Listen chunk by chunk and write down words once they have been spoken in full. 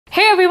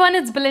Hey everyone,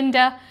 it's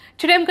Belinda.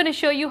 Today I'm going to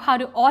show you how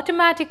to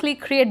automatically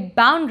create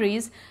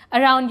boundaries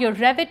around your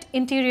Revit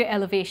interior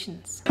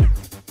elevations.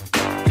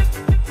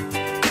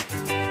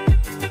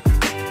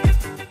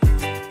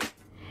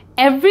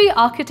 Every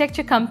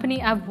architecture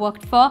company I've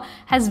worked for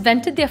has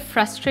vented their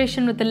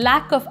frustration with the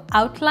lack of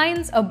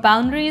outlines or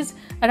boundaries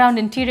around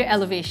interior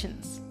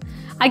elevations.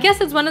 I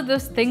guess it's one of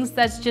those things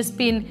that's just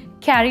been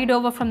carried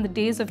over from the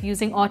days of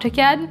using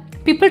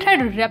AutoCAD. People try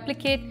to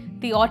replicate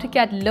the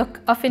AutoCAD look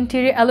of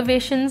interior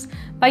elevations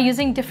by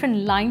using different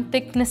line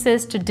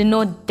thicknesses to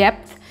denote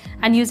depth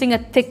and using a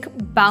thick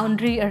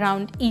boundary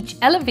around each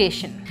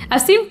elevation.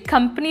 I've seen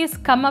companies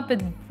come up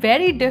with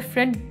very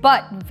different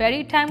but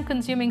very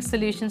time-consuming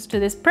solutions to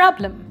this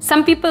problem.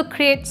 Some people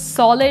create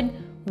solid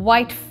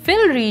white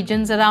fill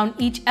regions around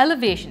each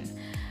elevation,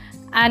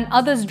 and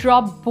others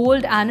draw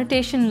bold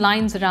annotation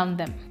lines around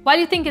them. While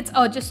you think it's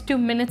just 2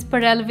 minutes per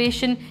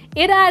elevation,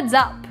 it adds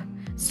up.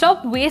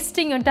 Stop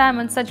wasting your time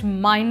on such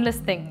mindless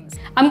things.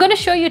 I'm going to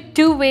show you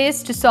 2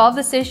 ways to solve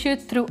this issue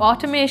through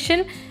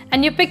automation,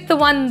 and you pick the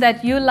one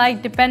that you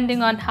like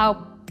depending on how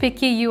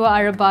picky you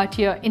are about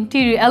your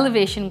interior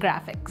elevation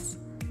graphics.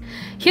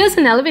 Here's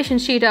an elevation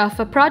sheet of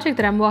a project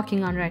that I'm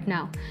working on right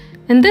now.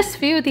 In this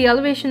view, the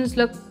elevations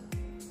look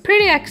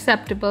pretty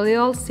acceptable. They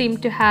all seem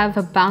to have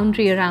a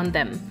boundary around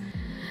them.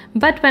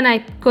 But when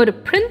I go to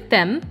print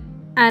them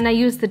and I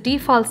use the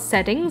default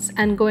settings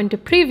and go into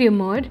preview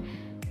mode,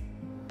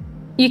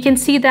 you can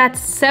see that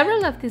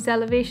several of these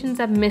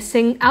elevations are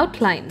missing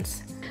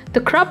outlines.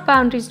 The crop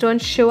boundaries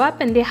don't show up,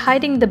 and they're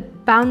hiding the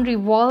boundary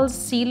walls,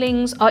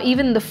 ceilings, or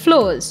even the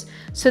floors,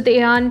 so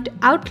they aren't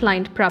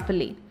outlined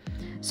properly.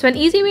 So an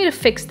easy way to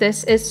fix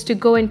this is to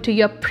go into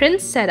your print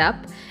setup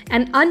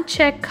and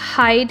uncheck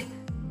Hide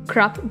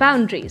Crop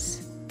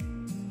Boundaries.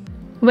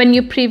 When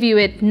you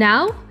preview it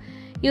now,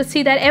 you'll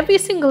see that every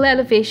single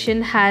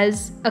elevation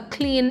has a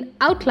clean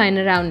outline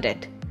around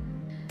it.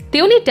 The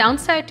only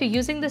downside to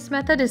using this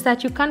method is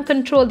that you can't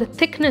control the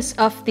thickness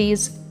of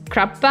these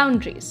crop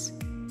boundaries.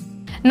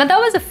 Now that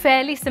was a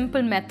fairly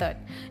simple method.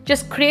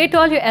 Just create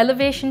all your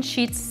elevation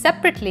sheets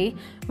separately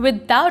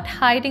without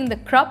hiding the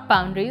crop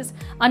boundaries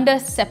under a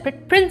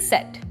separate print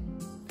set.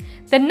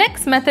 The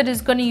next method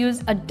is going to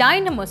use a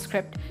dynamo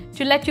script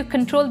to let you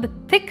control the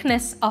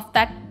thickness of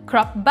that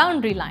crop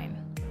boundary line.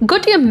 Go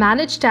to your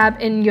Manage tab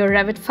in your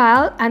Revit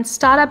file and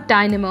start up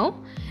Dynamo.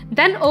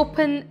 Then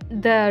open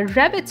the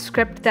Revit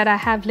script that I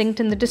have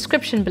linked in the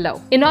description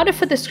below. In order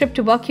for the script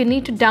to work, you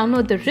need to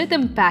download the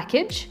Rhythm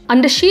package.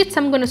 Under Sheets,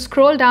 I'm going to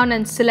scroll down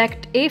and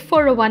select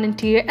A401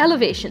 Interior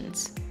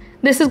Elevations.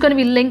 This is going to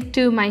be linked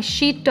to my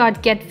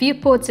sheet.get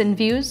viewports and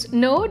views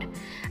node,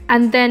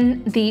 and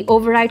then the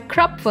override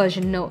crop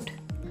version node.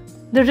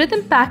 The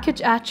Rhythm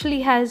package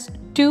actually has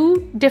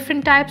 2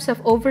 different types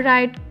of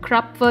override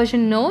crop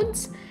version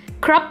nodes.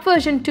 Crop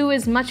version 2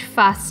 is much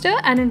faster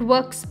and it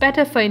works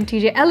better for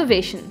interior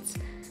elevations.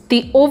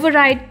 The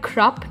override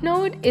crop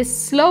node is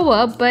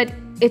slower, but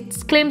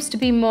it claims to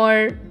be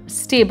more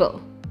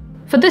stable.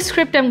 For this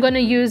script, I'm going to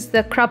use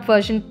the crop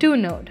version 2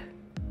 node.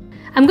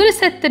 I'm going to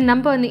set the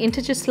number on the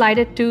integer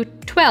slider to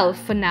 12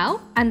 for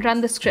now and run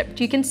the script.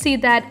 You can see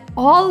that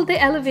all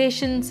the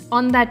elevations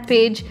on that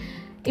page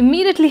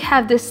immediately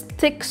have this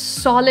thick,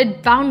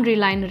 solid boundary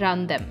line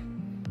around them.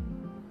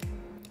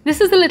 This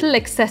is a little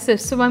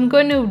excessive, so I'm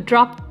going to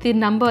drop the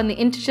number on the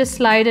integer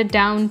slider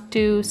down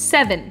to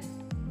 7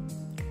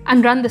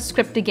 and run the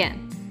script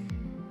again.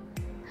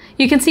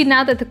 You can see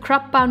now that the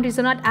crop boundaries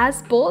are not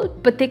as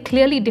bold, but they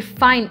clearly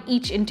define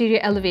each interior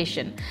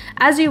elevation,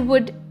 as you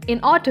would in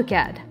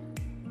AutoCAD.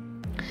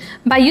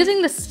 By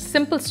using this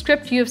simple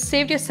script, you have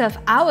saved yourself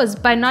hours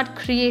by not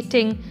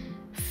creating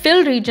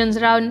fill regions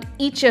around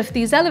each of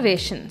these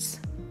elevations.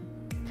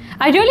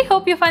 I really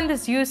hope you find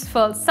this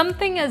useful.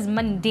 Something as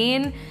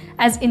mundane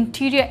as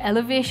interior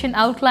elevation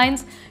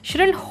outlines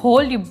shouldn't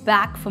hold you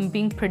back from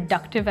being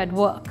productive at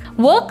work.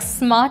 Work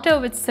smarter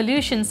with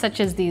solutions such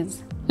as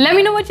these. Let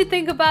me know what you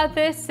think about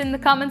this in the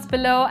comments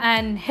below,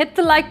 and hit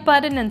the like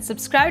button and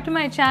subscribe to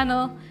my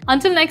channel.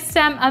 Until next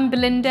time, I'm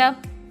Belinda.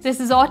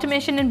 This is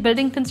Automation in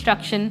Building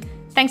Construction.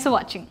 Thanks for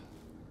watching.